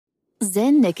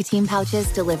Zyn nicotine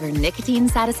pouches deliver nicotine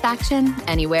satisfaction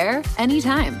anywhere,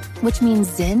 anytime, which means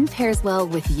Zyn pairs well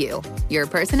with you, your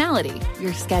personality,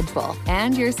 your schedule,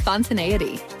 and your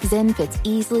spontaneity. Zyn fits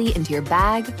easily into your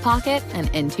bag, pocket, and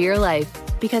into your life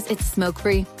because it's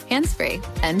smoke-free, hands-free,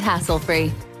 and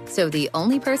hassle-free. So the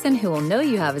only person who will know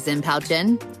you have a Zyn pouch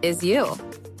in is you.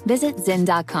 Visit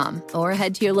Zyn.com or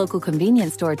head to your local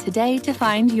convenience store today to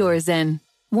find your Zyn.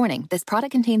 Warning, this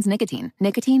product contains nicotine.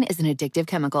 Nicotine is an addictive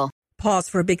chemical. Pause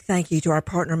for a big thank you to our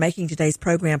partner making today's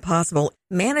program possible.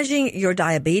 Managing your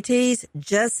diabetes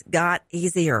just got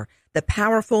easier. The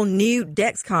powerful new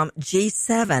Dexcom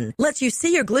G7 lets you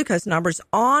see your glucose numbers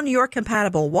on your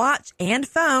compatible watch and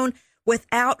phone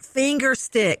without finger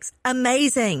sticks.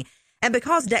 Amazing. And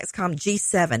because Dexcom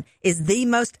G7 is the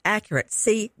most accurate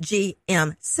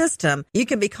CGM system, you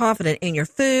can be confident in your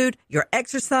food, your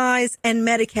exercise, and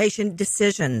medication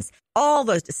decisions. All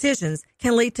those decisions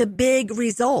can lead to big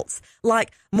results,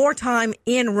 like more time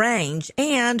in range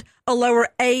and a lower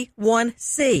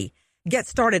A1C. Get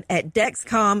started at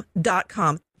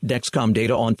Dexcom.com. Dexcom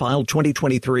data on file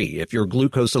 2023. If your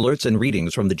glucose alerts and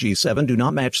readings from the G7 do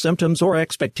not match symptoms or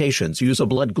expectations, use a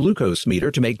blood glucose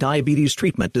meter to make diabetes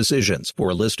treatment decisions. For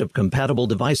a list of compatible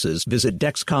devices, visit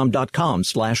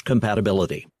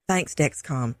Dexcom.com/compatibility. Thanks,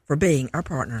 Dexcom, for being our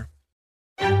partner.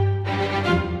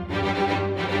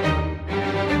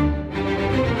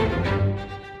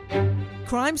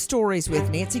 Crime Stories with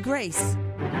Nancy Grace.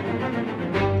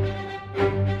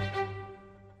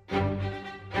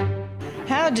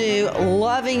 How do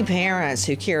loving parents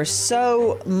who care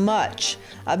so much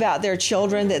about their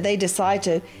children that they decide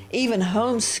to even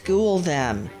homeschool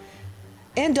them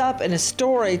end up in a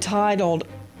story titled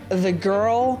The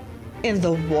Girl in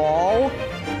the Wall?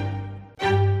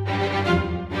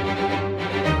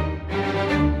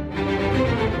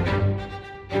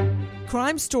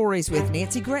 Crime Stories with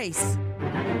Nancy Grace.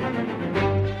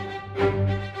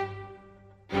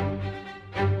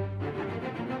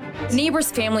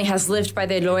 Neighbor's family has lived by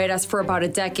the Loeras for about a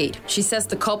decade. She says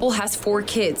the couple has 4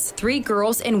 kids, 3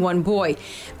 girls and 1 boy.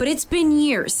 But it's been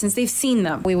years since they've seen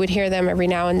them. We would hear them every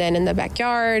now and then in the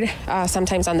backyard,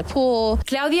 sometimes on the pool.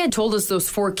 Claudia told us those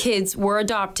 4 kids were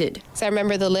adopted. So I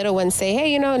remember the little ones say,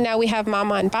 hey, now we have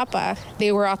Mama and Papa.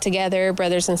 They were all together,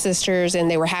 brothers and sisters,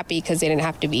 and they were happy because they didn't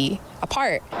have to be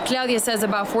apart. Claudia says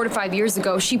about 4 to 5 years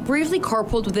ago, she briefly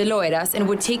carpooled with the Loeras and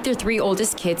would take their 3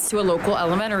 oldest kids to a local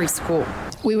elementary school.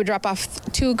 We would drop off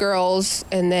 2 girls,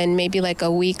 and then maybe like a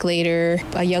week later,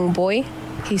 a young boy.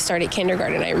 He started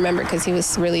kindergarten, I remember, because he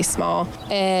was really small.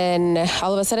 And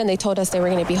all of a sudden, they told us they were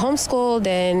going to be homeschooled,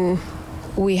 and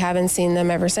we haven't seen them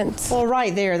ever since. Well,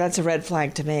 right there, that's a red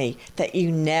flag to me, that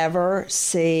you never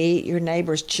see your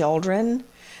neighbor's children.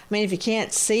 I mean, if you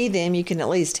can't see them, you can at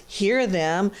least hear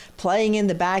them playing in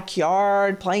the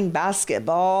backyard, playing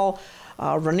basketball,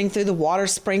 running through the water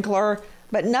sprinkler,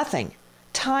 but nothing.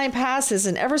 Time passes,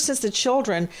 and ever since the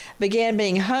children began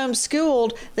being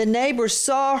homeschooled, the neighbors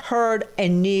saw, heard,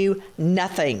 and knew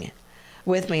nothing.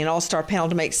 With me, an all-star panel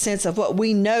to make sense of what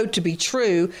we know to be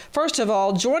true. First of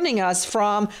all, joining us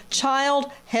from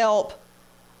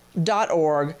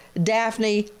childhelp.org,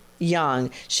 Daphne Young.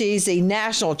 She's the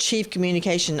National Chief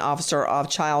Communication Officer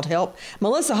of Child Help.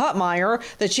 Melissa Hutmeyer,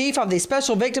 the Chief of the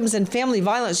Special Victims and Family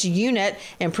Violence Unit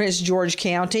in Prince George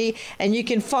County. And you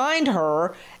can find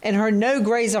her in her No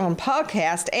Gray Zone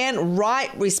podcast and Right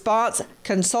Response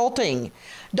Consulting.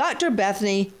 Dr.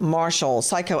 Bethany Marshall,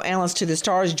 psychoanalyst to the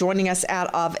stars, joining us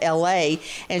out of L.A.,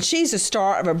 and she's a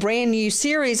star of a brand new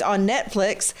series on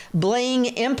Netflix,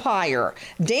 Bling Empire.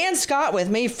 Dan Scott with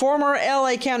me, former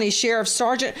L.A. County Sheriff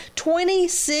Sergeant,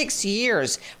 26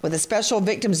 years with the Special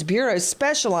Victims Bureau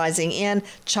specializing in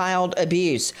child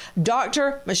abuse.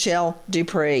 Dr. Michelle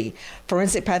Dupree,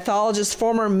 forensic pathologist,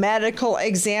 former medical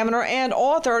examiner, and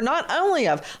author not only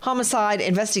of Homicide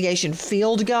Investigation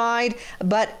Field Guide,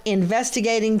 but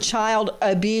Investigating Child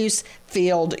Abuse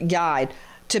Field Guide.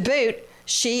 To boot,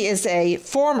 she is a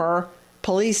former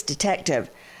police detective.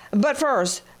 But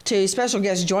first, to special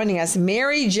guest joining us,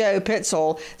 Mary Jo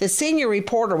Pitzel, the senior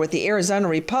reporter with the Arizona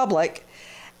Republic,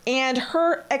 and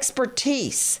her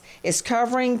expertise is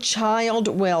covering child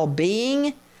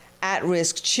well-being,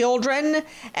 at-risk children,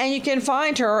 and you can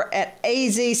find her at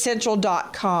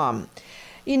azcentral.com.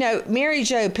 You know, Mary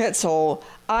Jo Pitzel,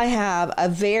 I have a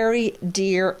very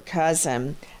dear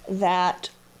cousin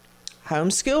that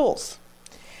homeschools.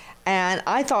 And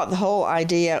I thought the whole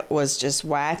idea was just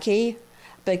wacky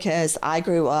because I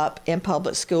grew up in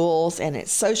public schools and it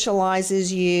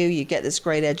socializes you. You get this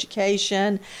great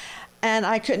education. And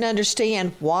I couldn't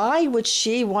understand, why would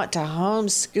she want to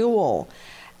homeschool?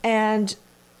 And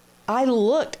I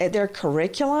looked at their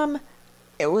curriculum.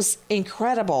 It was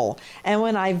incredible. And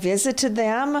when I visited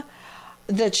them,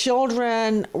 the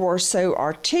children were so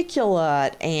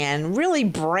articulate and really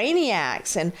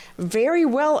brainiacs and very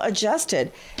well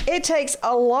adjusted. It takes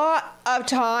a lot of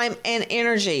time and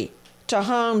energy to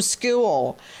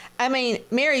homeschool. I mean,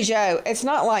 Mary Jo, it's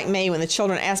not like me when the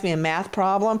children ask me a math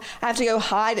problem. I have to go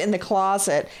hide in the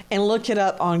closet and look it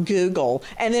up on Google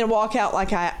and then walk out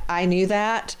like I knew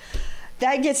that.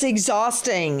 That gets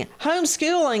exhausting.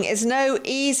 Homeschooling is no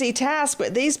easy task,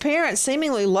 but these parents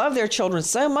seemingly love their children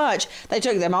so much, they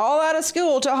took them all out of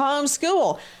school to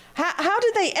homeschool. How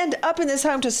did they end up in this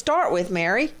home to start with,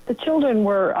 Mary? The children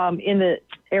were in the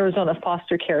Arizona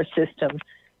foster care system,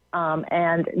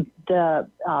 and the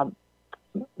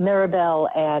Maribel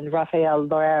and Rafael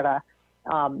Loera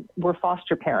were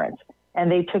foster parents,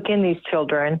 and they took in these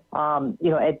children,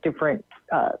 at different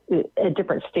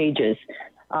stages.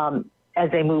 As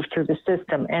they moved through the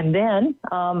system, and then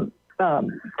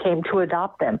came to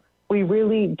adopt them. We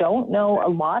really don't know a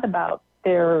lot about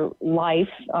their life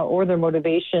or their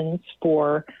motivations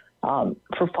for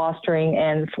fostering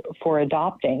and for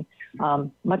adopting,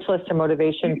 much less their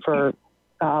motivation for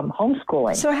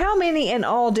homeschooling. So how many in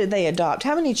all did they adopt?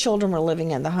 How many children were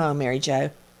living in the home, Mary Jo?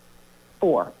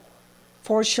 4.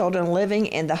 4 children living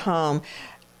in the home.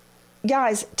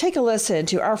 Guys, take a listen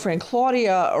to our friend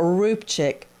Claudia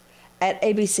Rupchik at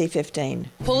ABC 15.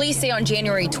 Police say on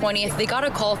January 20th, they got a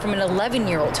call from an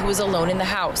 11-year-old who was alone in the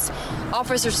house.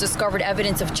 Officers discovered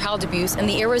evidence of child abuse, and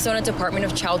the Arizona Department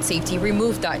of Child Safety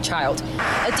removed that child.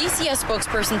 A DCS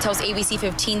spokesperson tells ABC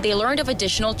 15 they learned of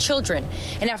additional children,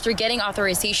 and after getting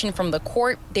authorization from the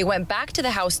court, they went back to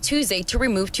the house Tuesday to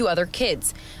remove 2 other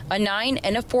kids, a 9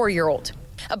 and a 4-year-old.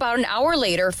 About an hour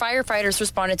later, firefighters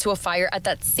responded to a fire at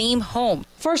that same home.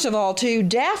 First of all, to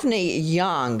Daphne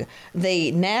Young, the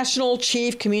National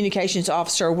Chief Communications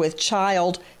Officer with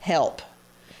Child Help.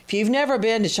 If you've never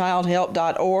been to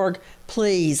childhelp.org,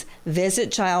 please visit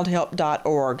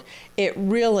childhelp.org. It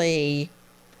really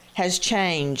has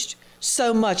changed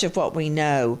so much of what we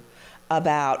know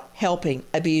about helping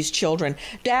abused children.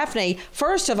 Daphne,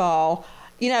 first of all,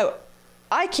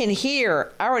 I can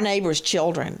hear our neighbors'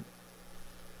 children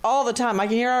all the time. I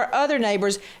can hear our other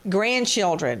neighbors'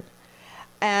 grandchildren.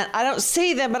 And I don't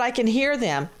see them, but I can hear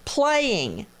them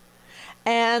playing.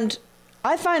 And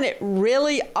I find it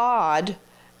really odd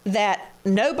that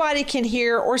nobody can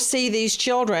hear or see these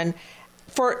children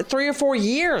for 3 or 4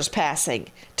 years passing.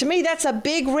 To me, that's a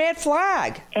big red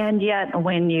flag. And yet,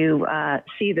 when you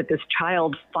see that this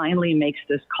child finally makes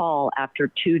this call after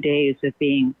 2 days of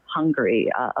being hungry,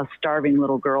 a starving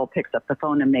little girl picks up the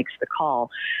phone and makes the call.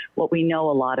 What we know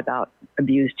a lot about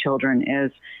abused children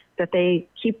is that they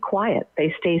keep quiet.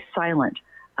 They stay silent.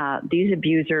 These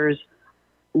abusers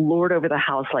lord over the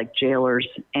house like jailers,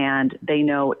 and they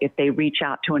know if they reach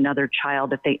out to another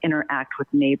child, if they interact with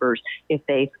neighbors, if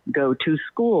they go to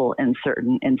school in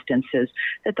certain instances,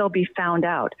 that they'll be found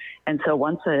out. And so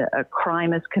once a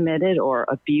crime is committed or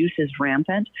abuse is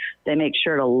rampant, they make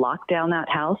sure to lock down that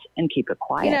house and keep it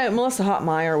quiet. Melissa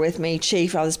Hotmeyer with me,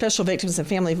 Chief of the Special Victims and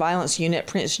Family Violence Unit,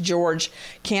 Prince George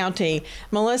County.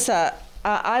 Melissa,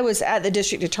 I was at the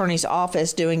district attorney's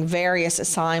office doing various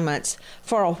assignments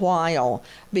for a while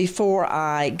before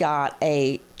I got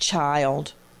a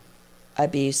child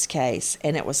abuse case,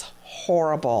 and it was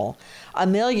horrible. A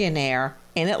millionaire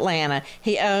in Atlanta,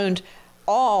 he owned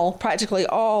practically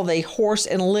all the horse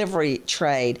and livery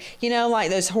trade.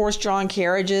 Like those horse-drawn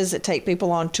carriages that take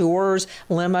people on tours,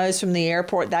 limos from the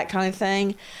airport, that kind of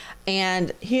thing.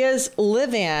 And his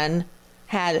live-in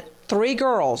had 3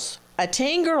 girls. A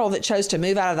teen girl that chose to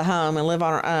move out of the home and live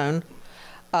on her own,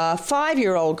 a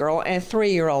 5-year-old girl, and a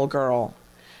 3-year-old girl.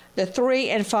 The 3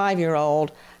 and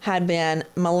 5-year-old had been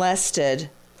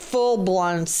molested,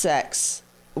 full-blown sex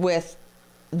with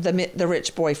the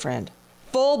rich boyfriend.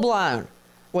 Full-blown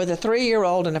with a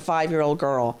 3-year-old and a 5-year-old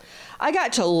girl. I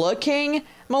got to looking,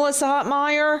 Melissa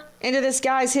Hotmeyer, into this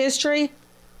guy's history.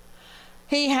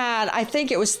 He had, I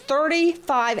think it was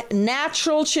 35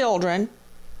 natural children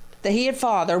that he had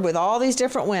fathered with all these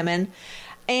different women,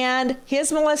 and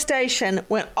his molestation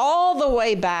went all the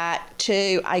way back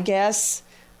to, I guess,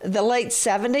 the late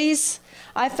 70s.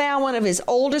 I found one of his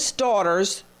oldest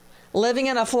daughters living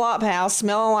in a flop house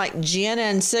smelling like gin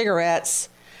and cigarettes.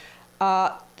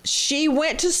 She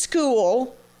went to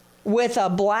school with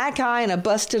a black eye and a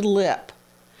busted lip,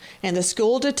 and the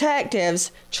school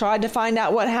detectives tried to find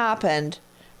out what happened,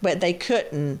 but they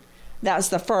couldn't. That was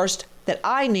the first that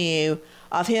I knew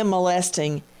of him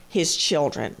molesting his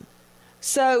children.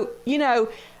 So,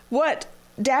 what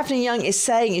Daphne Young is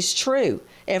saying is true.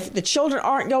 If the children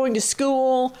aren't going to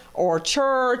school or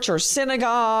church or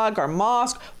synagogue or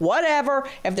mosque, whatever,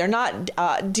 if they're not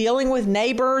dealing with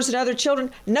neighbors and other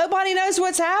children, nobody knows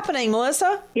what's happening,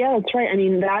 Melissa. Yeah, that's right. I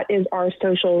mean, that is our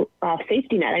social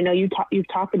safety net. I know you've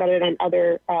talked about it on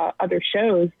other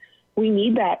shows. We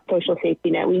need that social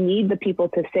safety net. We need the people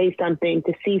to say something,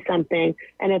 to see something.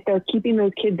 And if they're keeping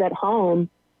those kids at home,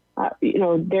 we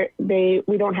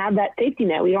don't have that safety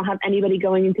net. We don't have anybody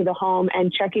going into the home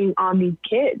and checking on these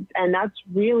kids. And that's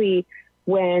really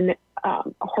when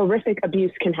horrific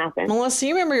abuse can happen. Melissa,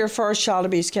 you remember your first child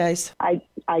abuse case? I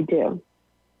do.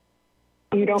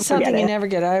 You don't Something forget it. You never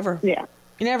get over. Yeah.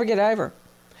 You never get over.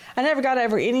 I never got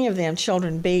over any of them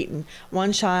children beaten.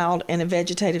 One child in a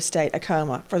vegetative state, a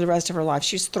coma, for the rest of her life.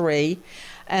 She's 3.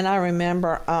 And I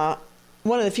remember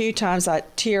one of the few times I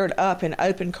teared up in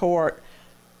open court,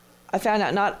 I found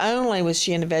out not only was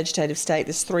she in a vegetative state,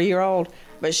 this 3-year-old,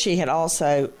 but she had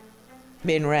also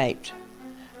been raped.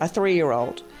 A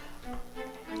 3-year-old.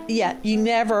 Yeah, you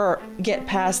never get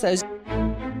past those.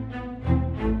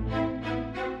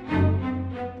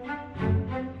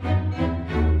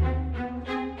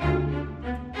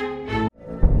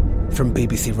 From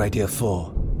BBC Radio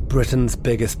 4, Britain's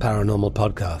biggest paranormal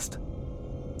podcast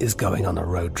is going on a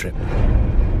road trip.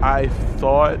 I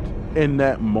thought in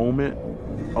that moment,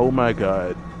 oh my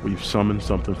God, we've summoned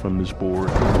something from this board.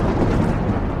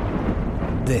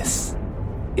 This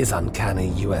is Uncanny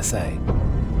USA.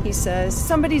 He says,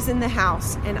 somebody's in the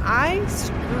house, and I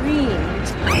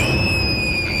screamed.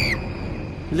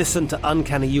 Listen to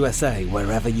Uncanny USA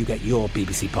wherever you get your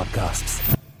BBC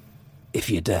podcasts,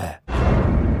 if you dare.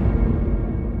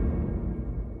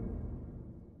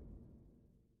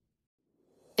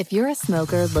 If you're a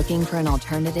smoker looking for an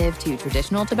alternative to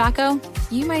traditional tobacco,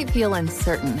 you might feel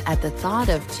uncertain at the thought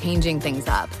of changing things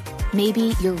up.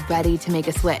 Maybe you're ready to make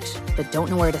a switch, but don't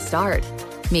know where to start.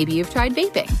 Maybe you've tried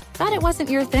vaping, thought it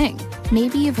wasn't your thing.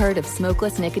 Maybe you've heard of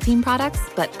smokeless nicotine products,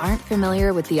 but aren't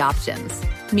familiar with the options.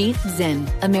 Meet Zyn,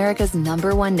 America's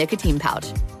 #1 nicotine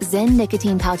pouch. Zyn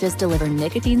nicotine pouches deliver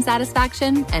nicotine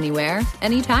satisfaction anywhere,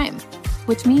 anytime.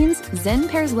 Which means Zyn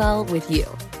pairs well with you,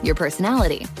 your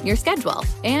personality, your schedule,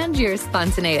 and your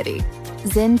spontaneity.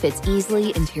 Zyn fits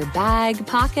easily into your bag,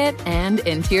 pocket, and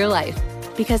into your life.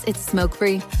 Because it's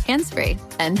smoke-free, hands-free,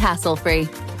 and hassle-free.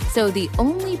 So the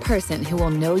only person who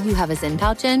will know you have a Zyn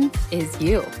pouch in is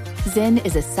you. Zyn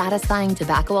is a satisfying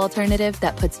tobacco alternative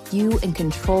that puts you in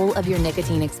control of your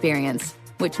nicotine experience,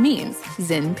 which means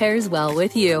Zyn pairs well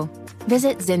with you.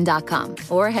 Visit Zyn.com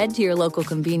or head to your local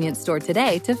convenience store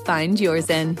today to find your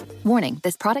Zyn. Warning,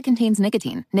 this product contains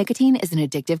nicotine. Nicotine is an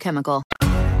addictive chemical.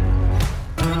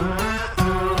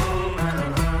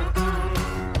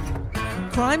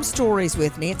 Crime Stories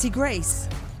with Nancy Grace.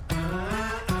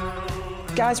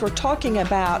 Guys, we're talking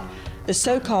about the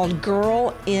so-called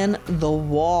girl in the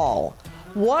wall.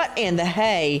 What in the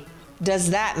hay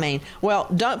does that mean? Well,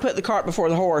 don't put the cart before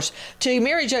the horse. To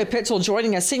Mary Jo Pitzel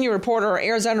joining us, senior reporter,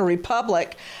 Arizona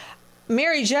Republic.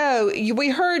 Mary Jo, we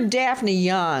heard Daphne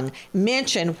Young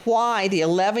mention why the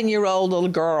 11-year-old little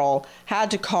girl had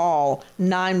to call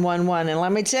 911. And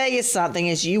let me tell you something,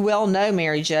 as you well know,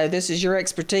 Mary Jo, this is your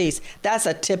expertise. That's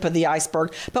a tip of the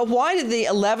iceberg. But why did the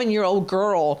 11-year-old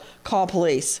girl call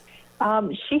police?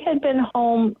 She had been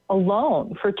home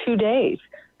alone for 2 days.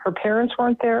 Her parents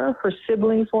weren't there. Her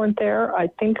siblings weren't there. I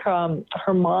think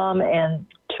her mom and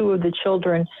 2 of the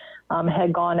children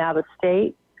had gone out of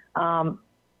state.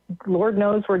 Lord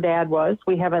knows where Dad was.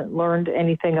 We haven't learned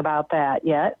anything about that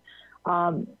yet.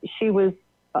 She was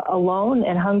alone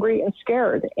and hungry and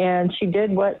scared. And she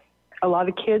did what a lot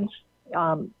of kids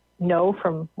know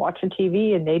from watching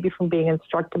TV and maybe from being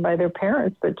instructed by their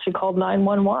parents, but she called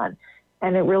 911.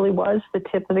 And it really was the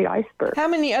tip of the iceberg. How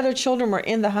many other children were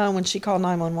in the home when she called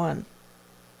 911?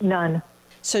 None.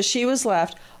 So she was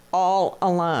left all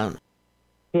alone.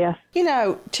 Yes. You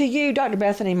know, to you, Dr.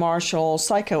 Bethany Marshall,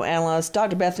 psychoanalyst,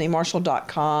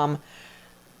 drbethanymarshall.com.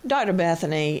 Dr.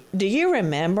 Bethany, do you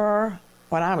remember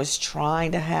when I was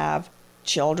trying to have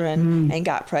children and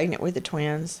got pregnant with the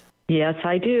twins? Yes,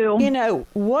 I do. You know,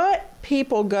 what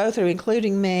people go through,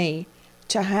 including me,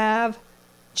 to have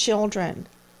children.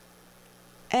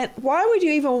 And why would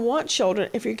you even want children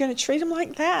if you're going to treat them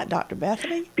like that, Dr.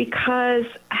 Bethany? Because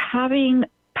having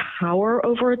power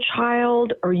over a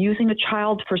child or using a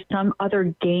child for some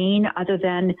other gain other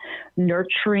than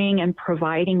nurturing and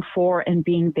providing for and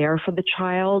being there for the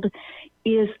child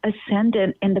is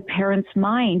ascendant in the parent's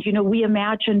mind. You know, we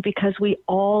imagine, because we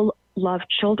all love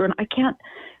children. I can't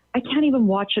even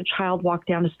watch a child walk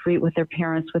down the street with their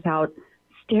parents without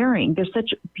staring. They're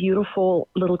such beautiful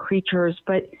little creatures,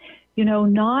 but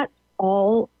not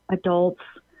all adults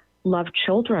love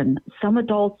children. Some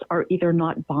adults are either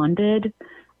not bonded,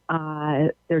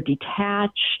 they're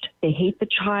detached, they hate the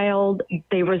child,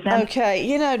 they resent.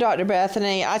 Okay, Dr.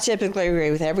 Bethany, I typically agree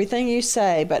with everything you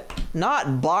say, but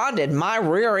not bonded, my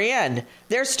rear end.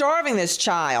 They're starving this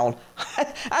child.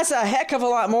 That's a heck of a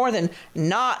lot more than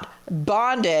not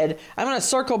bonded. I'm going to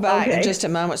circle back in just a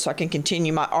moment so I can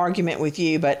continue my argument with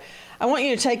you, but I want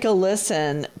you to take a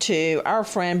listen to our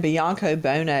friend Bianco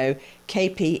Bono,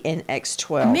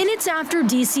 KPNX12. Minutes after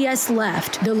DCS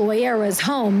left, the Loyera's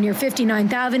home near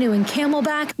 59th Avenue in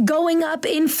Camelback going up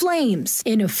in flames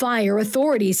in a fire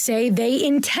authorities say they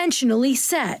intentionally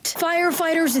set.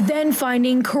 Firefighters then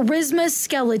finding Charisma's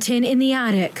skeleton in the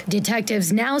attic.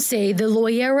 Detectives now say the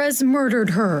Loyera's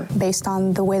murdered her. Based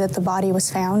on the way that the body was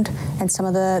found and some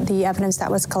of the evidence that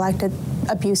was collected,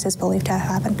 abuse is believed to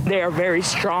have happened. They are very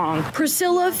strong.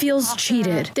 Priscilla feels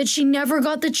cheated that she never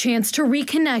got the chance to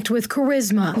reconnect with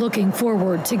Charisma, looking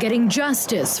forward to getting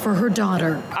justice for her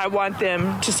daughter. I want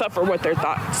them to suffer with their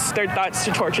thoughts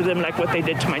to torture them like what they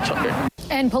did to my children.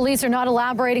 And police are not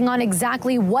elaborating on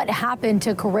exactly what happened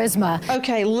to Charisma.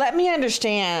 Okay, let me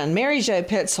understand. Mary Jo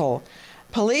Pitzel,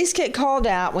 police get called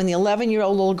out when the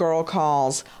 11-year-old little girl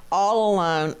calls, all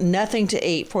alone, nothing to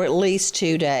eat for at least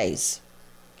 2 days.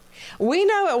 We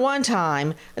know at one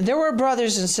time there were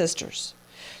brothers and sisters.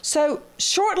 So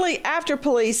shortly after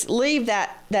police leave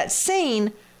that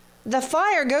scene, the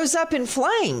fire goes up in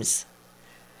flames.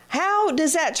 How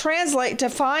does that translate to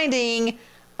finding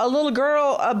a little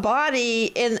girl, a body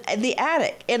in the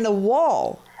attic, in the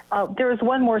wall? There was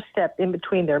one more step in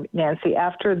between there, Nancy.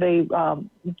 After they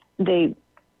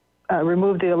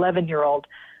removed the 11-year-old,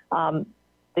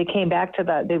 they came back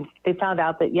to they found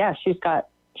out that,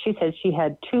 she said she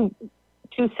had two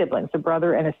siblings, a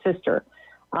brother and a sister,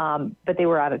 but they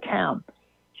were out of town.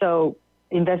 So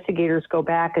investigators go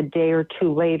back a day or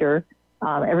two later,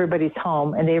 everybody's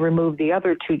home, and they remove the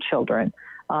other 2 children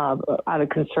out of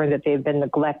concern that they've been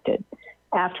neglected.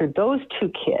 After those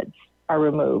 2 kids are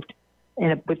removed,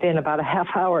 within about a half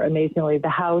hour, amazingly,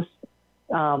 there's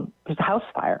a house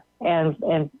fire, and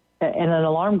an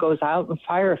alarm goes out, and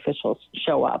fire officials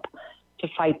show up to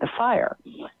fight the fire.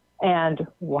 And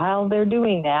while they're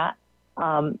doing that,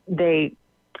 they,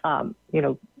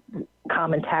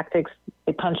 common tactics,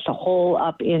 they punched a hole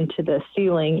up into the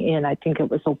ceiling in, I think it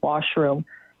was a washroom.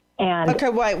 And okay,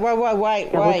 wait.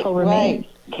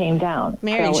 Came down.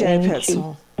 Mary Jo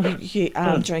Pitzel,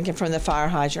 I'm drinking from the fire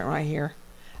hydrant right here.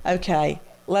 Okay,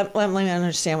 let me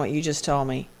understand what you just told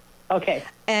me. Okay.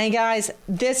 And guys,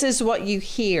 this is what you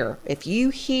hear. If you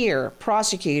hear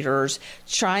prosecutors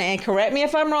trying, and correct me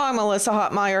if I'm wrong, Melissa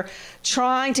Hotmeyer,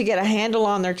 trying to get a handle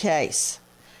on their case.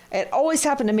 It always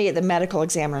happened to me at the medical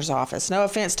examiner's office. No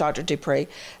offense, Dr. Dupree,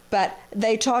 but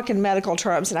they talk in medical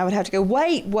terms, and I would have to go,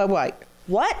 wait, what?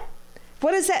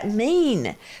 What does that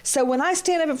mean? So when I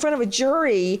stand up in front of a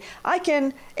jury, I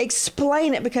can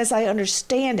explain it because I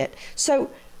understand it.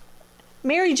 So,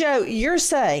 Mary Jo, you're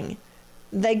saying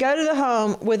they go to the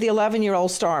home with the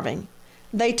 11-year-old starving.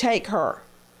 They take her.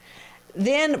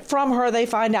 Then from her, they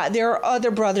find out there are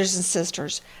other brothers and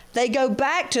sisters. They go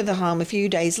back to the home a few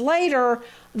days later,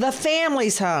 the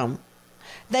family's home.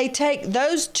 They take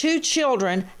those 2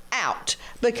 children out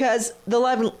because the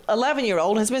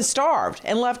 11-year-old has been starved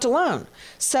and left alone.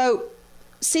 So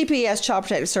CPS, Child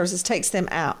Protective Services, takes them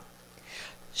out.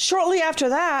 Shortly after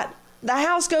that, the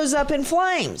house goes up in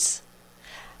flames.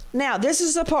 Now, this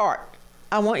is the part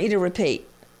I want you to repeat.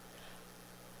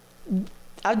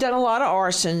 I've done a lot of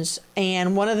arsons,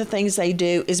 and one of the things they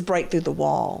do is break through the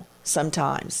wall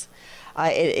sometimes.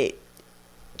 It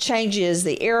changes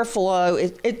the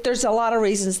airflow. There's a lot of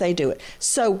reasons they do it.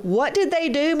 So what did they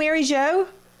do, Mary Jo?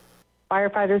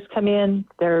 Firefighters come in.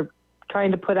 They're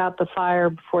trying to put out the fire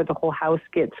before the whole house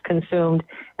gets consumed,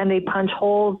 and they punch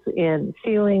holes in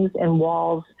ceilings and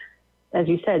walls, as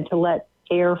you said, to let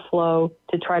air flow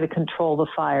to try to control the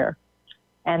fire.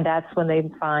 And that's when they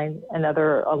find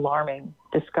another alarming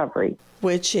discovery.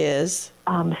 Which is?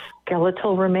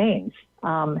 Skeletal remains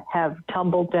have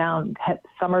tumbled down.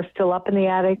 Some are still up in the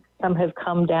attic. Some have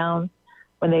come down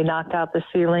when they knocked out the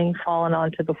ceiling, fallen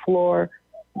onto the floor,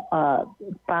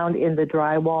 found in the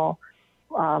drywall.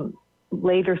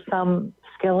 Later, some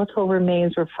skeletal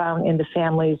remains were found in the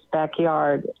family's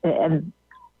backyard. And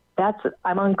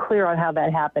I'm unclear on how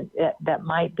that happened. That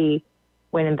might be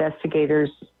when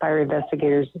fire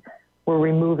investigators were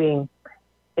removing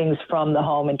things from the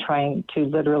home and trying to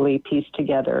literally piece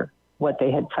together what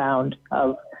they had found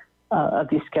of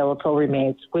these skeletal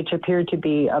remains, which appeared to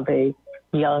be of a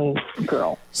young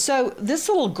girl. So this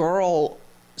little girl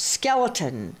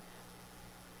skeleton,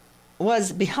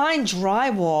 was behind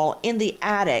drywall in the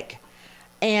attic,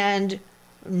 and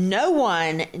no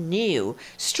one knew.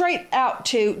 Straight out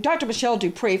to Dr. Michelle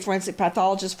Dupree, forensic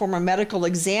pathologist, former medical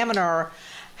examiner.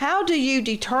 How do you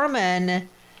determine,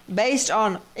 based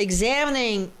on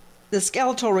examining the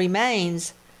skeletal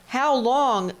remains, how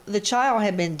long the child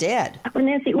had been dead? Well,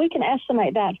 Nancy, we can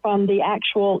estimate that from the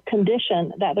actual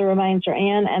condition that the remains are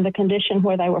in and the condition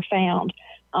where they were found.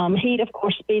 Heat, of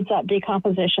course, speeds up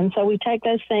decomposition, so we take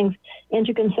those things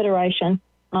into consideration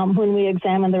when we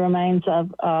examine the remains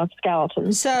of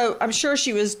skeletons. So I'm sure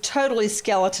she was totally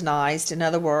skeletonized. In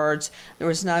other words, there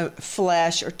was no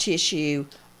flesh or tissue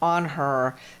on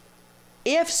her.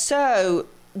 If so,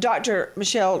 Dr.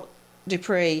 Michelle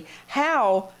Dupree,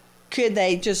 how could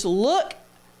they just look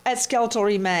at skeletal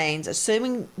remains,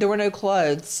 assuming there were no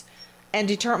clothes, and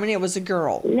determine it was a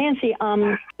girl? Nancy,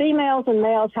 females and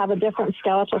males have a different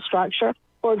skeletal structure.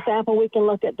 For example, we can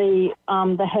look at the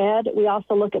head. We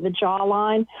also look at the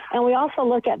jawline, and we also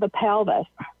look at the pelvis.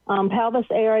 Pelvis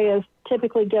areas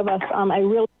typically give us a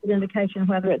real good indication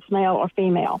whether it's male or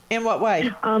female. In what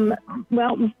way?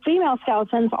 Well, female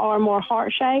skeletons are more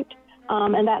heart-shaped,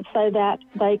 and that's so that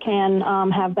they can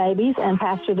have babies and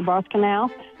pass through the birth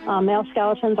canal. Male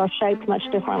skeletons are shaped much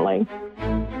differently.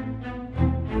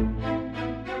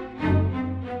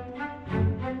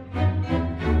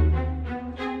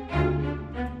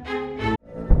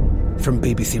 From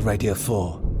BBC Radio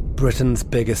 4, Britain's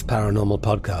biggest paranormal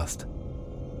podcast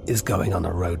is going on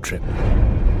a road trip.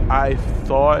 I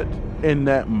thought in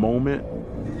that moment,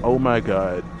 oh my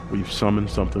God, we've summoned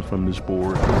something from this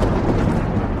board.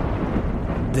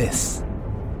 This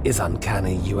is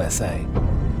Uncanny USA.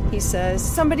 He says,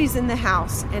 somebody's in the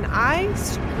house, and I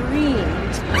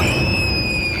screamed.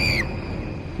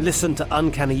 Listen to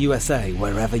Uncanny USA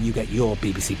wherever you get your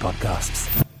BBC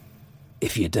podcasts,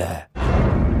 if you dare.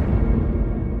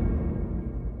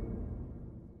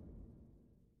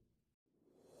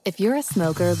 If you're a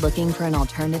smoker looking for an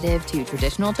alternative to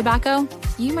traditional tobacco,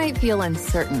 you might feel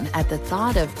uncertain at the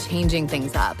thought of changing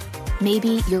things up.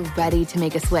 Maybe you're ready to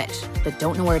make a switch, but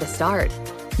don't know where to start.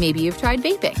 Maybe you've tried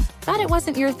vaping, thought it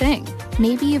wasn't your thing.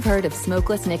 Maybe you've heard of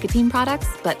smokeless nicotine products,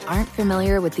 but aren't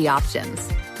familiar with the options.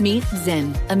 Meet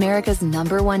Zyn, America's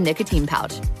 #1 nicotine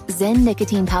pouch. Zyn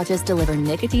nicotine pouches deliver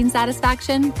nicotine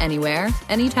satisfaction anywhere,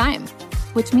 anytime.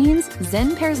 Which means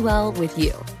Zyn pairs well with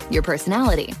you, your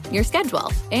personality, your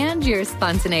schedule, and your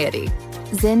spontaneity.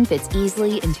 Zyn fits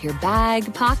easily into your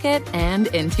bag, pocket, and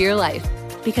into your life.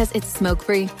 Because it's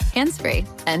smoke-free, hands-free,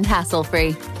 and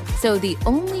hassle-free. So the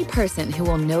only person who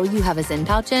will know you have a Zyn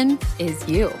pouch in is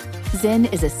you.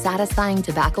 Zyn is a satisfying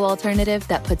tobacco alternative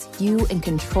that puts you in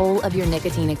control of your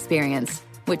nicotine experience.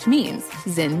 Which means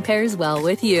Zyn pairs well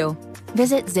with you.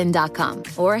 Visit Zyn.com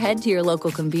or head to your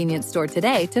local convenience store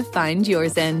today to find your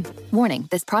Zyn. Warning,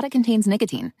 this product contains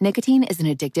nicotine. Nicotine is an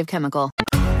addictive chemical.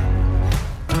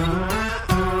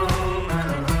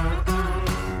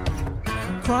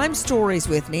 Crime Stories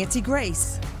with Nancy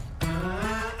Grace.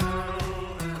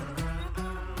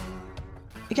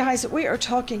 Guys, we are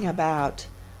talking about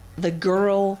the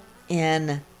girl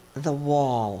in the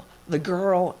wall, the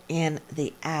girl in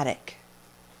the attic.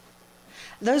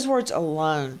 Those words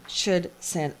alone should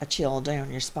send a chill down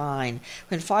your spine.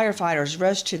 When firefighters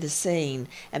rushed to the scene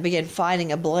and began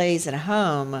fighting a blaze in a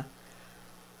home,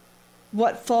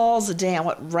 what falls down,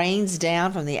 what rains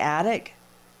down from the attic?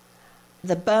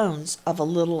 The bones of a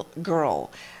little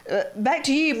girl. Back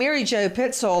to you, Mary Jo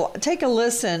Pitzel. Take a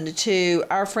listen to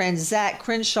our friend Zach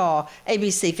Crenshaw,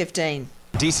 ABC 15.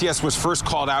 DCS was first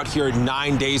called out here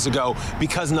 9 days ago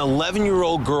because an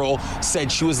 11-year-old girl said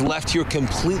she was left here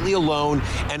completely alone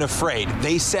and afraid.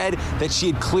 They said that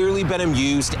she had clearly been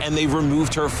abused and they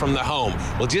removed her from the home.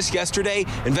 Well, just yesterday,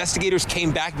 investigators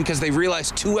came back because they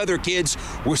realized 2 other kids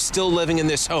were still living in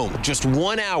this home. Just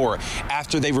 1 hour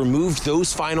after they removed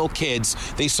those final kids,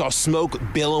 they saw smoke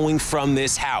billowing from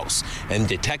this house. And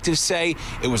detectives say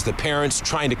it was the parents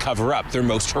trying to cover up their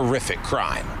most horrific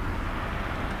crime.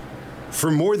 For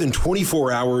more than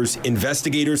 24 hours,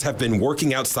 investigators have been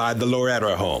working outside the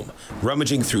Loera home,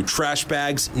 rummaging through trash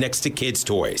bags next to kids'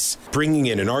 toys, bringing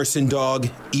in an arson dog,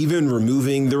 even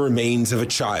removing the remains of a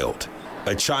child.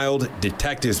 A child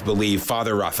detectives believe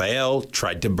Father Rafael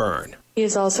tried to burn. He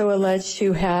is also alleged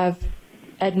to have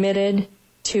admitted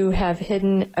to have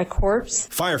hidden a corpse.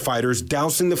 Firefighters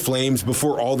dousing the flames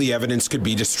before all the evidence could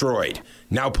be destroyed.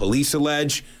 Now police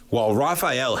allege, while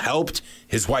Rafael helped,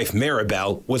 his wife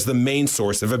Maribel was the main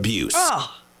source of abuse.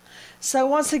 Oh, So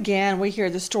once again, we hear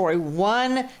the story.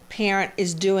 One parent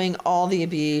is doing all the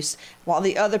abuse while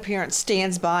the other parent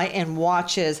stands by and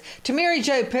watches. To Mary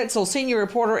Jo Pitzel, senior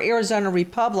reporter, Arizona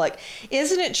Republic,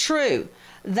 isn't it true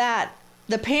that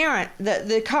the parent,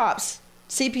 the cops,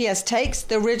 CPS takes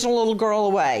the original little girl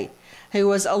away who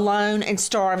was alone and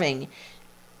starving?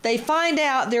 They find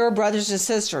out there are brothers and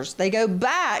sisters. They go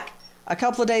back a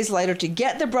couple of days later to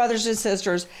get the brothers and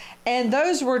sisters, and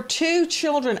those were two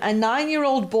children, a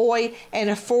 9-year-old boy and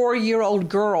a 4-year-old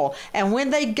girl. And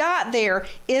when they got there,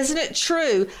 isn't it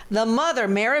true, the mother,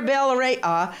 Maribel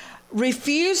Area,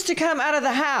 refused to come out of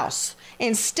the house.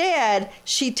 Instead,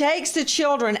 she takes the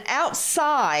children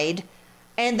outside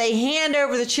and they hand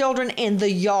over the children in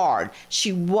the yard.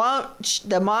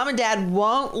 The mom and dad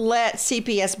won't let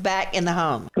CPS back in the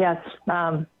home. Yes,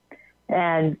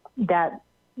 and that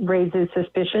raises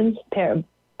suspicions.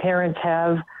 Parents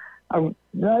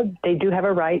they do have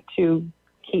a right to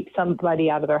keep somebody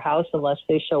out of their house unless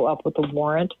they show up with a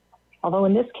warrant. Although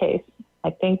in this case,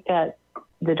 I think that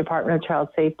the Department of Child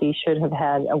Safety should have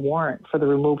had a warrant for the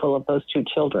removal of those two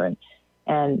children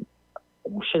and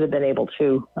should have been able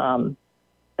to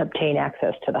obtain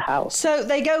access to the house. So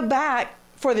they go back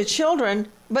for the children,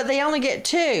 but they only get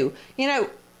two. You know,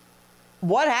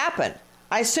 what happened?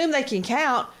 I assume they can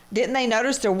count. Didn't they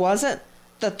notice there wasn't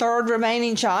the third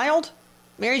remaining child?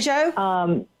 Mary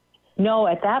Jo? No,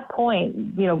 at that point,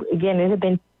 again, it had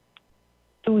been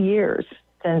 2 years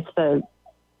since the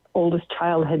oldest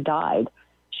child had died.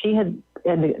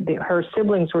 Her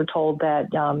siblings were told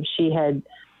that she had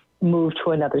moved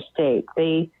to another state.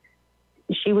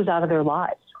 She was out of their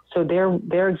lives. So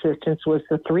their existence was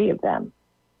the three of them.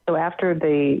 So after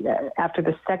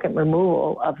the second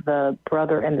removal of the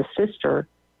brother and the sister,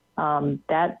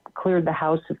 that cleared the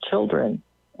house of children.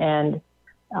 And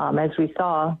as we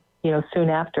saw, soon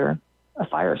after, a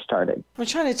fire started. We're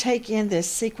trying to take in this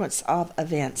sequence of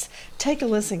events. Take a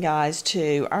listen, guys,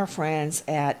 to our friends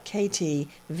at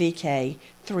KTVK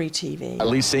 3TV.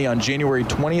 Police say on January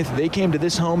 20th, they came to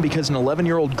this home because an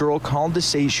 11-year-old girl called to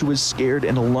say she was scared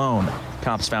and alone.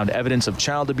 Cops found evidence of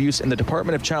child abuse, and the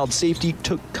Department of Child Safety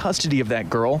took custody of that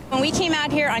girl. When we came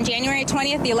out here on January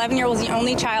 20th, the 11-year-old was the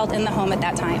only child in the home at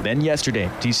that time. Then yesterday,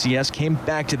 DCS came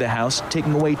back to the house,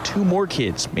 taking away two more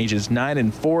kids, ages 9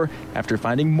 and 4, after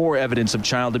finding more evidence of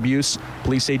child abuse.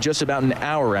 Police say just about an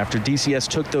hour after DCS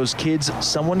took those kids,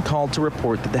 someone called to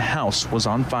report that the house was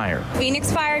on fire.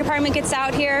 Phoenix Fire Department gets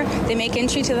out here, they make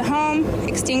entry to the home,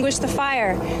 extinguish the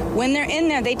fire. When they're in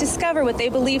there, they discover what they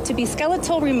believe to be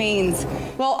skeletal remains.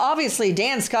 Well, obviously,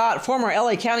 Dan Scott, former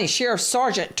LA County Sheriff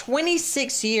Sergeant,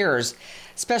 26 years,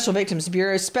 Special Victims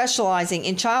Bureau, specializing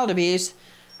in child abuse.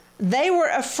 They were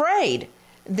afraid.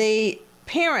 The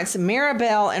parents,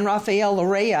 Maribel and Rafael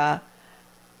Lorea,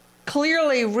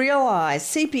 clearly realized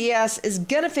CPS is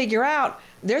going to figure out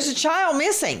there's a child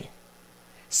missing.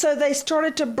 So they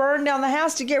started to burn down the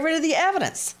house to get rid of the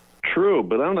evidence. True,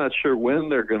 but I'm not sure when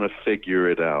they're going to figure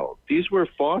it out. These were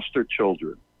foster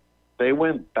children. They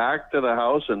went back to the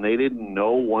house and they didn't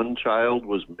know one child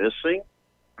was missing.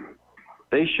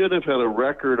 They should have had a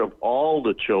record of all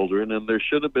the children, and there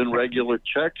should have been regular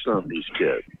checks on these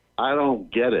kids. I don't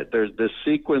get it. The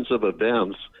sequence of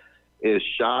events is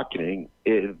shocking.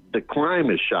 The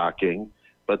crime is shocking,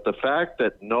 but the fact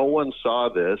that no one saw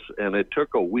this and it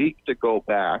took a week to go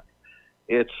back,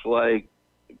 it's like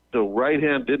the right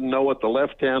hand didn't know what the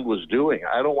left hand was doing.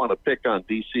 I don't want to pick on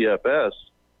DCFS,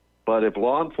 but if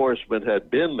law enforcement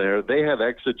had been there, they had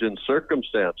exigent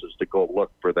circumstances to go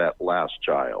look for that last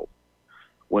child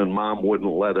when mom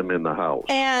wouldn't let him in the house.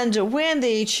 And when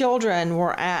the children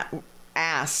were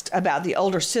asked about the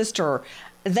older sister,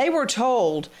 they were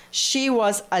told she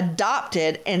was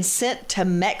adopted and sent to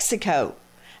Mexico.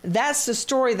 That's the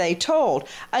story they told.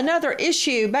 Another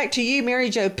issue, back to you, Mary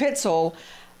Jo Pitzel,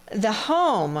 the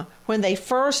home, when they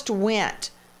first went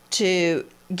to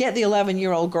get the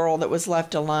 11-year-old girl that was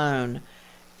left alone,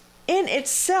 in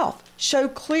itself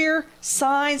showed clear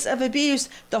signs of abuse.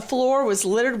 The floor was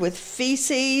littered with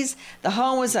feces. The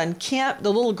home was unkempt.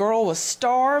 The little girl was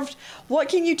starved. What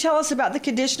can you tell us about the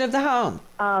condition of the home?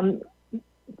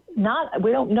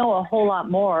 We don't know a whole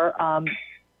lot more.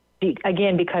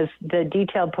 Again, because the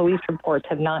detailed police reports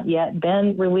have not yet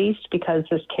been released because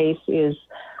this case is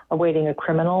awaiting a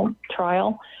criminal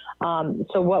trial.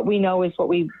 So what we know is what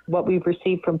we've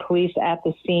received from police at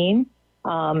the scene,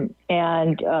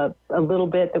 and a little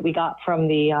bit that we got from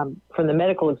the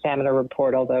medical examiner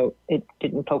report, although it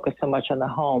didn't focus so much on the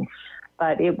home.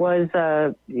 But it was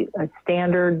a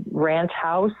standard ranch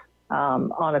house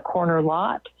on a corner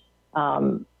lot,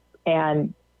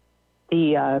 and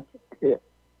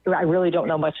I really don't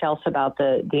know much else about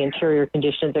the interior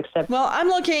conditions except. Well, I'm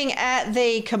looking at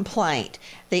the complaint,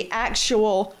 the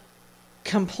actual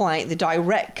complaint, the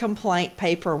direct complaint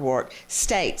paperwork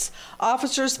states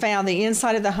officers found the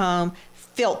inside of the home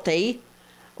filthy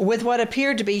with what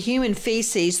appeared to be human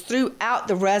feces throughout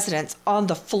the residence on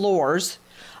the floors.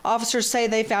 Officers say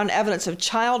they found evidence of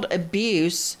child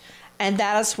abuse, and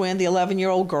that is when the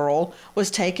 11-year-old girl was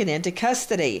taken into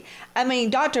custody. I mean,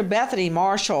 Dr. Bethany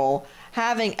Marshall,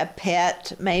 having a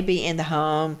pet maybe in the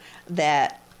home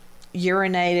that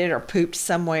urinated or pooped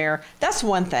somewhere, that's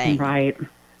one thing. Right.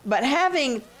 But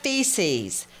having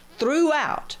feces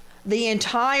throughout the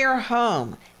entire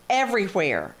home,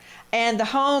 everywhere, and the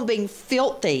home being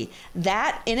filthy,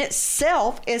 that in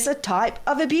itself is a type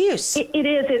of abuse. It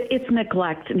is. It's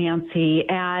neglect, Nancy.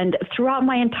 And throughout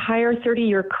my entire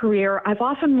 30-year career, I've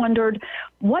often wondered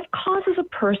what causes a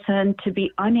person to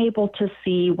be unable to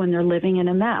see when they're living in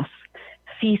a mess.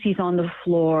 Feces on the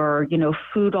floor,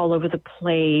 food all over the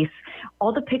place.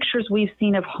 All the pictures we've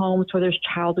seen of homes where there's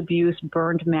child abuse,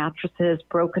 burned mattresses,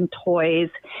 broken toys.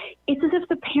 It's as if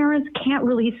the parents can't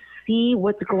really see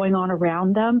what's going on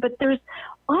around them, but there's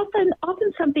often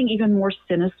something even more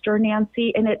sinister,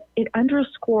 Nancy, and it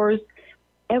underscores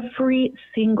every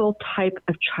single type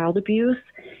of child abuse,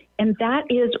 and that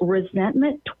is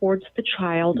resentment towards the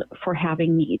child for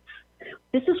having needs.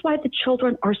 This is why the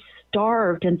children are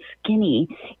starved and skinny.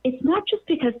 It's not just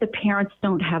because the parents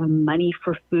don't have money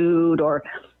for food or,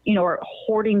 are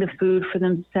hoarding the food for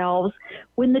themselves.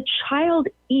 When the child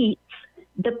eats,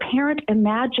 the parent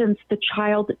imagines the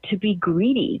child to be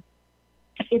greedy.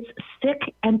 It's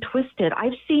sick and twisted.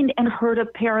 I've seen and heard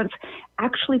of parents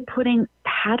actually putting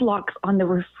padlocks on the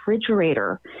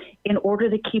refrigerator in order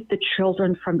to keep the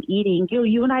children from eating.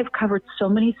 You and I have covered so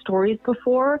many stories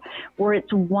before where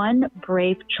it's one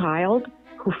brave child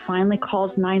who finally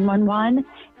calls 911,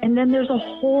 and then there's a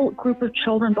whole group of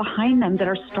children behind them that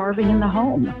are starving in the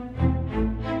home.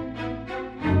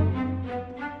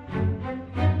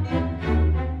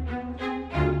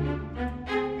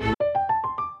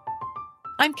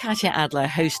 I'm Katya Adler,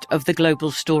 host of The Global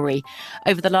Story.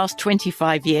 Over the last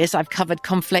 25 years, I've covered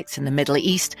conflicts in the Middle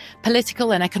East,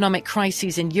 political and economic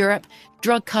crises in Europe,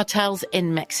 drug cartels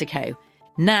in Mexico.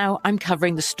 Now I'm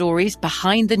covering the stories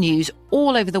behind the news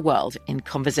all over the world in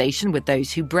conversation with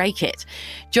those who break it.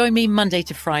 Join me Monday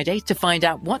to Friday to find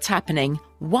out what's happening,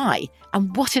 why,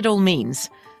 and what it all means.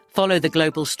 Follow The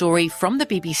Global Story from the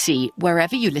BBC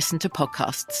wherever you listen to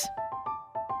podcasts.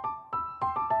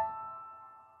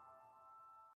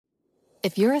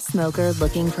 If you're a smoker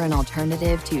looking for an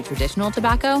alternative to traditional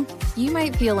tobacco, you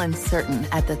might feel uncertain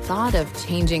at the thought of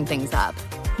changing things up.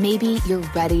 Maybe you're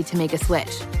ready to make a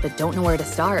switch, but don't know where to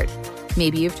start.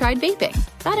 Maybe you've tried vaping,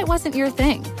 thought it wasn't your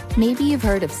thing. Maybe you've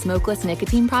heard of smokeless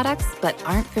nicotine products, but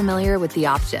aren't familiar with the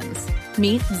options.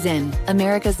 Meet Zyn,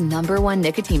 America's #1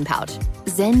 nicotine pouch.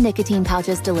 Zyn nicotine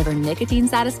pouches deliver nicotine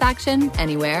satisfaction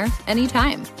anywhere,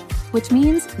 anytime. Which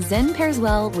means Zyn pairs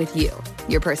well with you,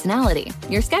 your personality,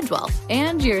 your schedule,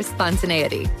 and your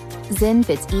spontaneity. Zyn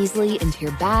fits easily into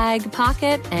your bag,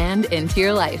 pocket, and into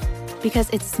your life. Because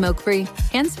it's smoke-free,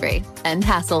 hands-free, and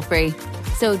hassle-free.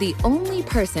 So the only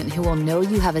person who will know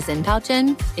you have a Zyn pouch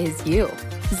in is you.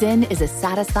 Zyn is a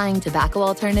satisfying tobacco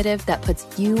alternative that puts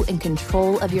you in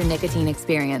control of your nicotine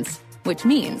experience, which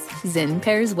means Zyn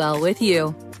pairs well with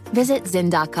you. Visit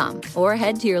Zyn.com or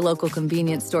head to your local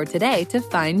convenience store today to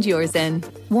find your Zyn.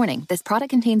 Warning, this product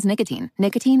contains nicotine.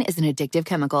 Nicotine is an addictive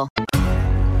chemical.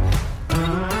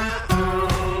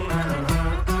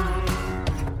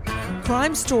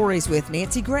 Crime Stories with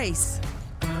Nancy Grace.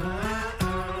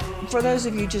 For those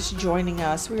of you just joining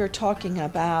us, we are talking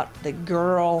about the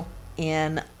girl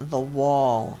in the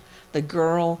wall, the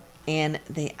girl in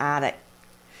the attic.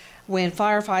 When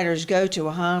firefighters go to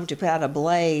a home to put out a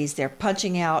blaze, they're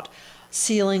punching out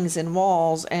ceilings and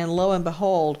walls, and lo and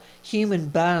behold, human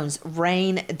bones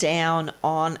rain down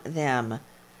on them.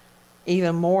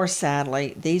 Even more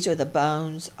sadly, these are the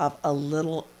bones of a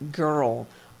little girl,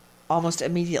 almost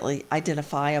immediately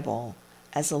identifiable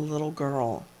as a little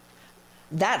girl.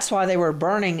 That's why they were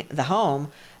burning the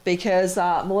home, because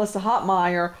Melissa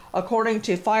Hotmeyer, according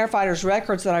to firefighters'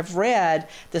 records that I've read,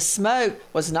 the smoke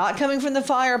was not coming from the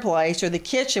fireplace or the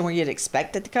kitchen where you'd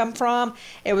expect it to come from.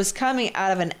 It was coming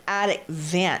out of an attic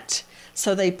vent.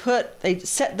 So they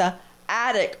set the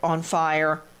attic on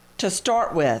fire to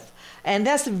start with. And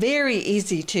that's very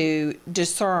easy to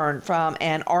discern from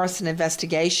an arson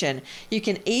investigation. You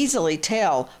can easily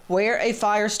tell where a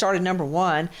fire started, number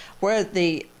one. Where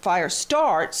the fire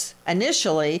starts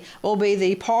initially will be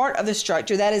the part of the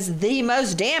structure that is the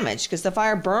most damaged because the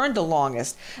fire burned the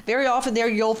longest. Very often there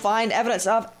you'll find evidence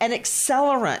of an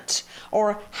accelerant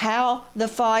or how the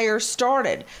fire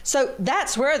started. So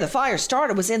that's where the fire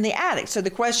started, was in the attic. So the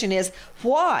question is,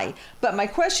 why? But my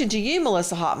question to you,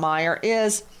 Melissa Hotmeyer,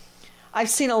 is I've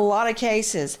seen a lot of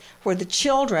cases where the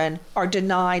children are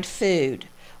denied food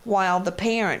while the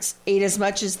parents eat as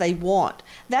much as they want.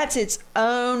 That's its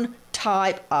own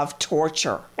type of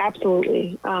torture.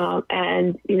 Absolutely.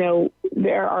 And,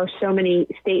 there are so many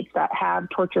states that have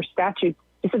torture statutes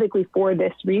specifically for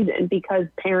this reason, because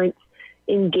parents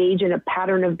engage in a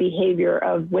pattern of behavior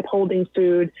of withholding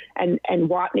food and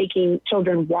making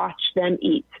children watch them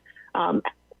eat,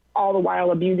 all the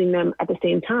while abusing them at the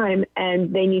same time.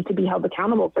 And they need to be held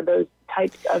accountable for those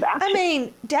types of actions. I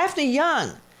mean, Daphne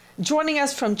Young, joining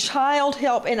us from Child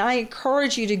Help, and I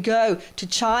encourage you to go to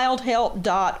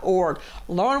childhelp.org.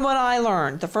 Learn what I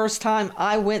learned the first time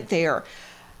I went there.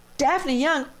 Daphne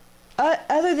Young,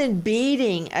 other than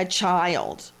beating a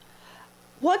child,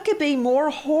 what could be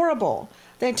more horrible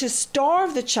than to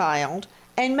starve the child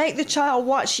and make the child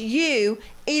watch you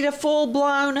eat a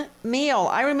full-blown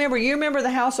meal? You remember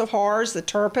the House of Horrors, the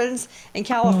Turpins in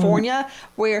California,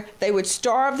 where they would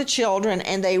starve the children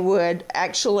and they would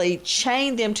actually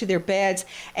chain them to their beds,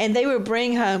 and they would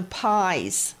bring home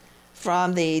pies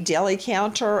from the deli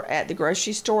counter at the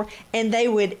grocery store, and they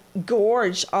would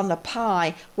gorge on the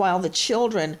pie while the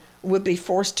children would be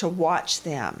forced to watch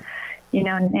them.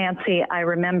 Nancy, I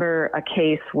remember a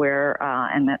case where,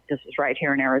 and this is right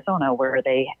here in Arizona, where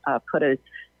they put a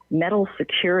metal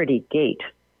security gate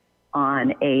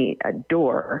on a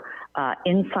door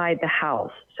inside the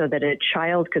house so that a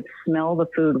child could smell the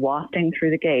food wafting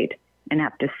through the gate and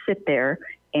have to sit there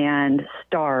and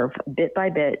starve bit by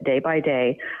bit, day by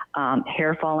day,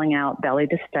 hair falling out, belly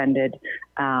distended,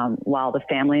 while the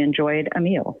family enjoyed a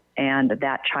meal. And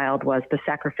that child was the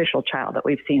sacrificial child that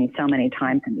we've seen so many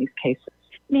times in these cases.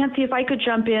 Nancy, if I could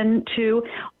jump in too,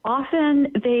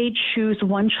 often they choose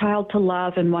one child to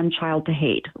love and one child to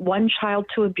hate, one child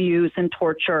to abuse and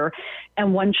torture,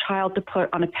 and one child to put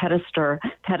on a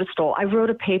pedestal. I wrote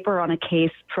a paper on a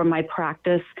case from my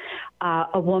practice,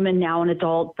 a woman, now an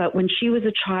adult, but when she was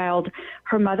a child,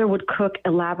 her mother would cook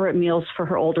elaborate meals for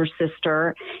her older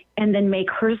sister and then make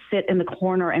her sit in the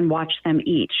corner and watch them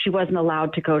eat. She wasn't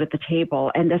allowed to go to the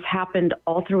table. And this happened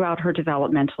all throughout her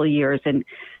developmental years. And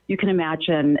you can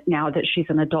imagine now that she's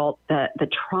an adult, the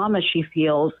trauma she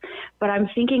feels. But I'm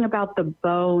thinking about the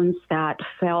bones that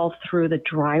fell through the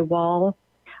drywall.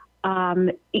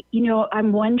 I'm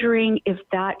wondering if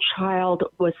that child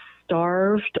was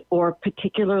starved or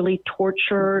particularly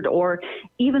tortured, or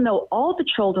even though all the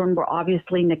children were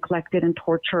obviously neglected and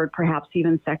tortured, perhaps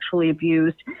even sexually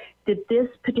abused, did this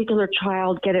particular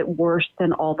child get it worse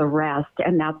than all the rest?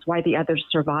 And that's why the others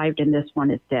survived and this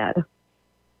one is dead.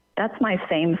 That's my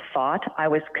same thought. I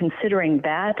was considering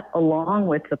that along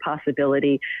with the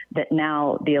possibility that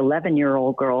now the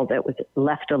 11-year-old girl that was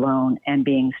left alone and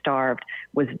being starved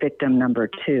was victim number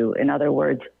 2. In other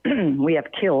words, we have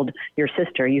killed your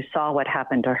sister. You saw what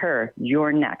happened to her.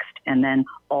 You're next. And then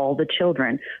all the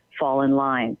children fall in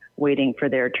line waiting for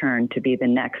their turn to be the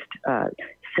next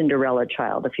Cinderella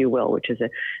child, if you will, which is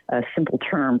a simple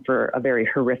term for a very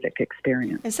horrific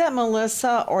experience. Is that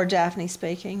Melissa or Daphne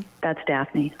speaking? That's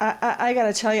Daphne. I got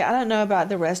to tell you, I don't know about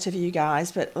the rest of you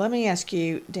guys, but let me ask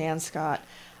you, Dan Scott,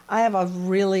 I have a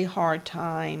really hard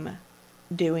time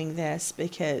doing this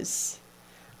because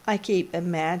I keep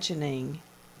imagining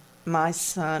my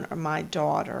son or my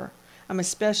daughter. I'm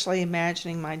especially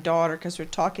imagining my daughter because we're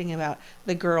talking about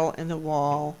the girl in the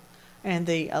wall and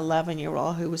the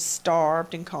 11-year-old who was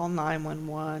starved and called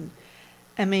 911.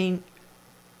 I mean,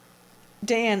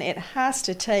 Dan, it has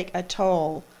to take a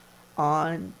toll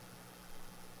on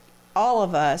all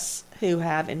of us who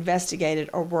have investigated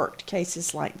or worked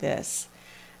cases like this.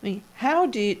 I mean, how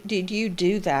did you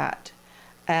do that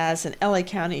as an LA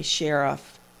County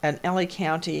Sheriff, an LA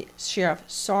County Sheriff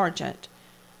Sergeant?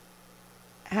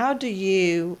 How do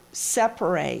you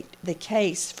separate the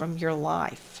case from your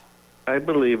life? I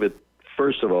believe it.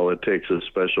 First of all, it takes a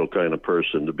special kind of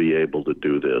person to be able to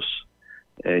do this,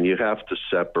 and you have to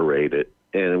separate it.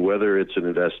 And whether it's an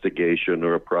investigation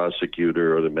or a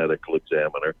prosecutor or the medical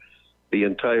examiner, the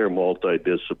entire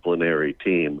multidisciplinary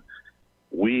team,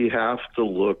 we have to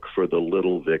look for the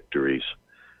little victories.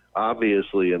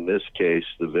 Obviously, in this case,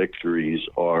 the victories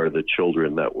are the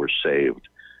children that were saved.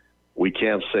 We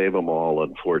can't save them all,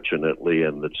 unfortunately,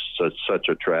 and it's such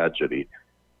a tragedy.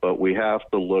 But we have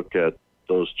to look at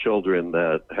those children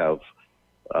that have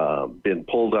been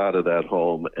pulled out of that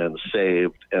home and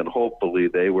saved, and hopefully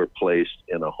they were placed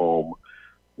in a home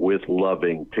with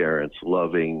loving parents,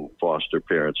 loving foster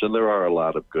parents. And there are a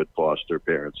lot of good foster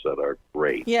parents that are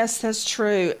great. Yes, that's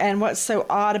true. And what's so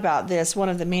odd about this, one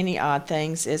of the many odd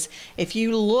things, is if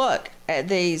you look at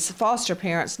these foster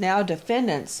parents, now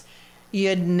defendants,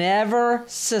 you'd never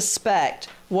suspect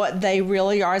what they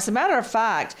really are. As a matter of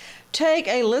fact, take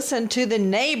a listen to the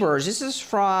neighbors. This is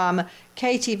from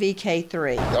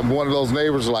KTVK3. I'm one of those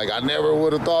neighbors like, I never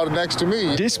would have thought it next to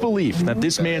me. Disbelief that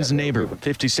this man's neighbor,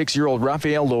 56-year-old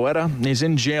Rafael Loera, is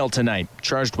in jail tonight,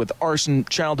 charged with arson,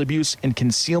 child abuse, and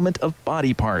concealment of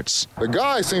body parts. The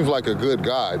guy seems like a good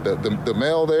guy. The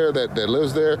male there that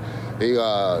lives there,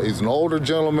 he's an older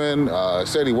gentleman,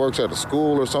 said he works at a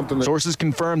school or something. Sources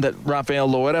confirm that Rafael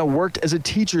Loera worked as a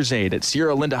teacher's aide at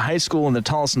Sierra Linda High School in the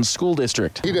Tolleson School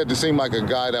District. He didn't seem like a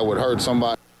guy that would hurt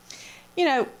somebody. You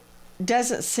know,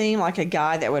 doesn't seem like a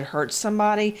guy that would hurt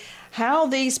somebody. How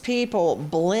these people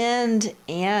blend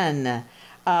in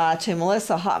to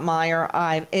Melissa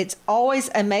Hotmeyer, it always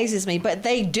amazes me, but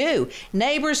they do.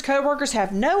 Neighbors, coworkers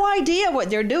have no idea what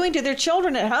they're doing to their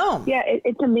children at home. Yeah,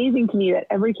 it's amazing to me that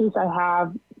every case I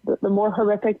have, the more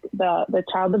horrific the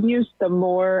child abuse, the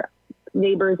more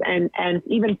neighbors and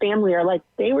even family are like,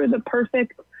 they were the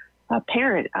perfect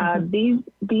parent.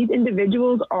 These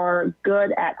individuals are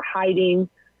good at hiding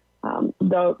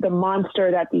the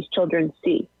monster that these children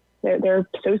see. They're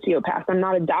sociopaths. I'm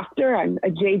not a doctor. I'm a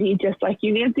JD just like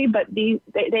you, Nancy, but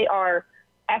they are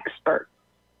experts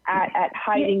at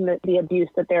hiding the abuse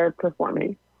that they're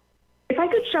performing. If I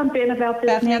could jump in about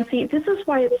this, Nancy, this is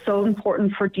why it's so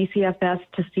important for DCFS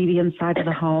to see the inside of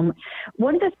the home.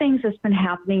 One of the things that's been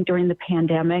happening during the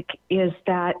pandemic is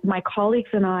that my colleagues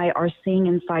and I are seeing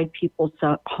inside people's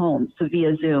homes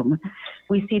via Zoom.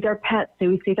 We see their pets,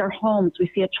 we see their homes, we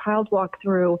see a child walk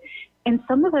through, and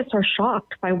some of us are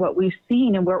shocked by what we've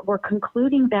seen, and we're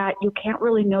concluding that you can't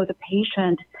really know the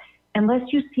patient unless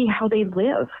you see how they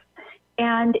live.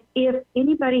 And if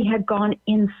anybody had gone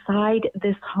inside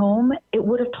this home, it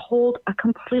would have told a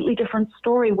completely different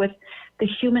story with the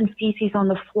human feces on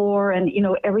the floor and,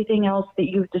 everything else that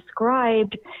you've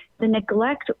described. The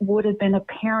neglect would have been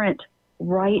apparent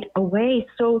right away.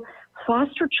 So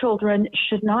foster children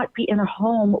should not be in a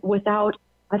home without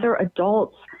other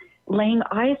adults laying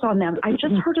eyes on them. I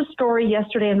just heard a story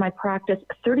yesterday in my practice,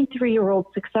 a 33-year-old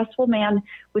successful man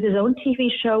with his own TV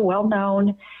show,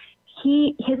 well-known.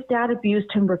 His dad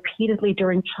abused him repeatedly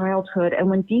during childhood, and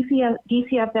when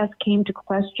DCFS came to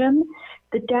question,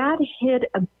 the dad hid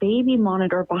a baby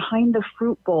monitor behind the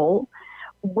fruit bowl,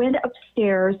 went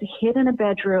upstairs, hid in a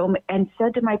bedroom, and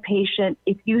said to my patient,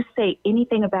 if you say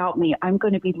anything about me, I'm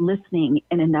going to be listening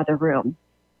in another room.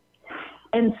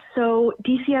 And so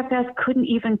DCFS couldn't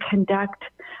even conduct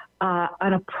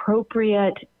an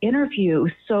appropriate interview.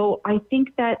 So I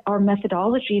think that our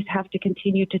methodologies have to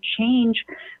continue to change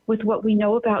with what we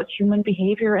know about human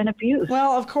behavior and abuse.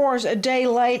 Well, of course, a day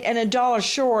late and $1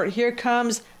 short. Here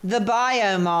comes the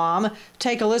bio mom.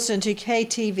 Take a listen to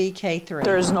KTVK3.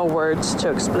 There's no words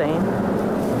to explain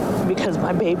because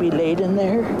my baby laid in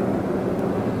there.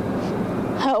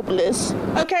 Helpless.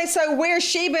 Okay, so where's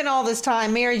she been all this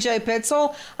time, Mary Jo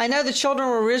Pitzel? I know the children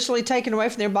were originally taken away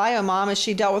from their bio mom as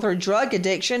she dealt with her drug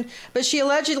addiction, but she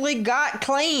allegedly got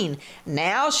clean.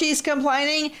 Now she's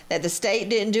complaining that the state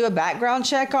didn't do a background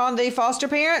check on the foster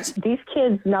parents. These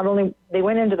kids, not only they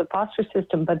went into the foster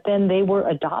system, but then they were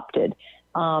adopted.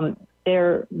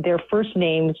 Their first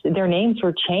names, their names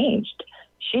were changed.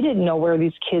 She didn't know where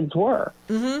these kids were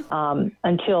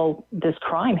until this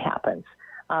crime happens.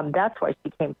 That's why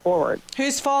she came forward.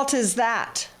 Whose fault is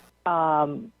that?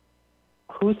 That's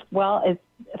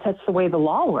the way the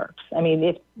law works. I mean,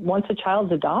 if once a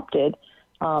child's adopted.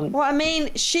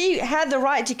 She had the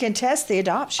right to contest the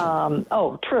adoption.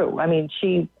 True. I mean,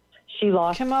 she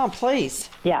lost. Come on, please.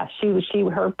 Yeah,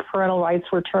 her parental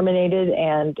rights were terminated,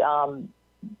 and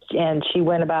she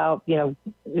went about,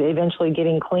 eventually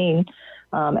getting clean.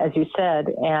 As you said,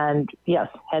 and yes,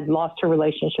 had lost her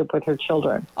relationship with her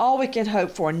children. All we can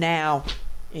hope for now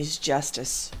is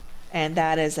justice, and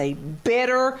that is a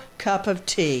bitter cup of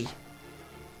tea.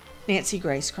 Nancy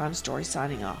Grace, Crime Story,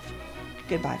 signing off.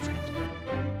 Goodbye, friend.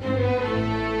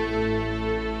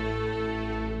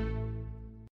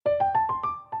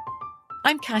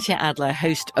 I'm Katya Adler,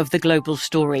 host of The Global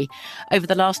Story. Over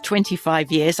the last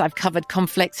 25 years, I've covered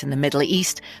conflicts in the Middle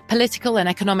East, political and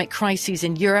economic crises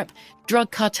in Europe,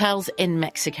 drug cartels in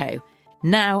Mexico.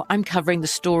 Now I'm covering the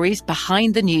stories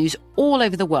behind the news all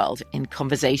over the world in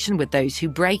conversation with those who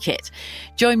break it.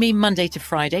 Join me Monday to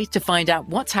Friday to find out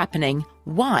what's happening,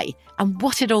 why, and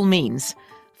what it all means.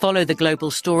 Follow The Global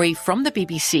Story from the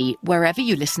BBC wherever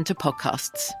you listen to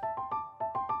podcasts.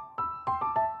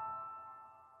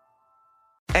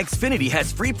 Xfinity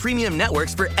has free premium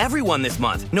networks for everyone this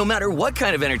month, no matter what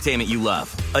kind of entertainment you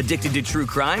love. Addicted to true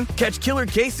crime? Catch killer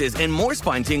cases and more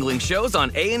spine-tingling shows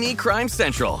on A&E Crime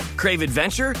Central. Crave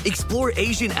adventure? Explore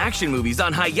Asian action movies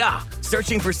on Hi-Ya.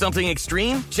 Searching for something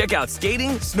extreme? Check out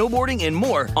skating, snowboarding, and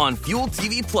more on Fuel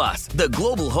TV Plus, the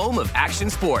global home of action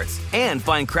sports. And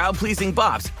find crowd-pleasing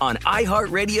bops on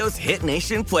iHeartRadio's Hit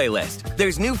Nation playlist.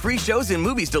 There's new free shows and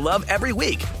movies to love every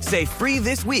week. Say free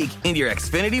this week in your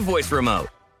Xfinity voice remote.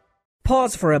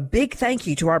 Pause for a big thank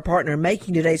you to our partner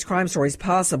making today's crime stories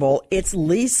possible. It's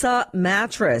Leesa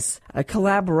Mattress, a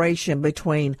collaboration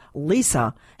between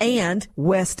Leesa and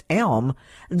West Elm.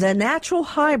 The natural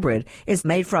hybrid is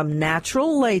made from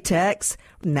natural latex,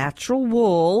 natural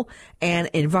wool,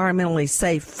 and environmentally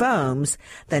safe foams.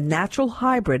 The natural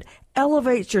hybrid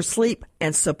elevates your sleep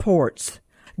and supports.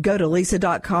 Go to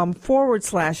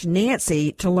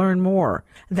Leesa.com/Nancy to learn more.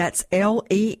 That's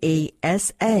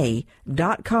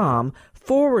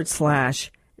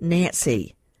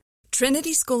LEESA.com/Nancy.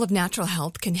 Trinity School of Natural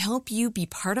Health can help you be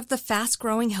part of the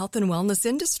fast-growing health and wellness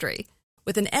industry.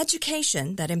 With an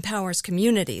education that empowers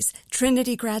communities,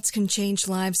 Trinity grads can change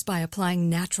lives by applying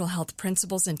natural health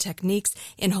principles and techniques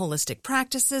in holistic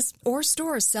practices or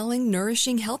stores selling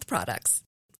nourishing health products.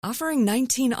 Offering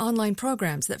 19 online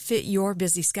programs that fit your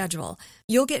busy schedule,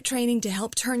 you'll get training to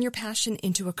help turn your passion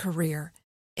into a career.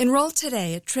 Enroll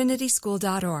today at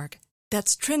trinityschool.org.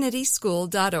 That's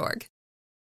trinityschool.org.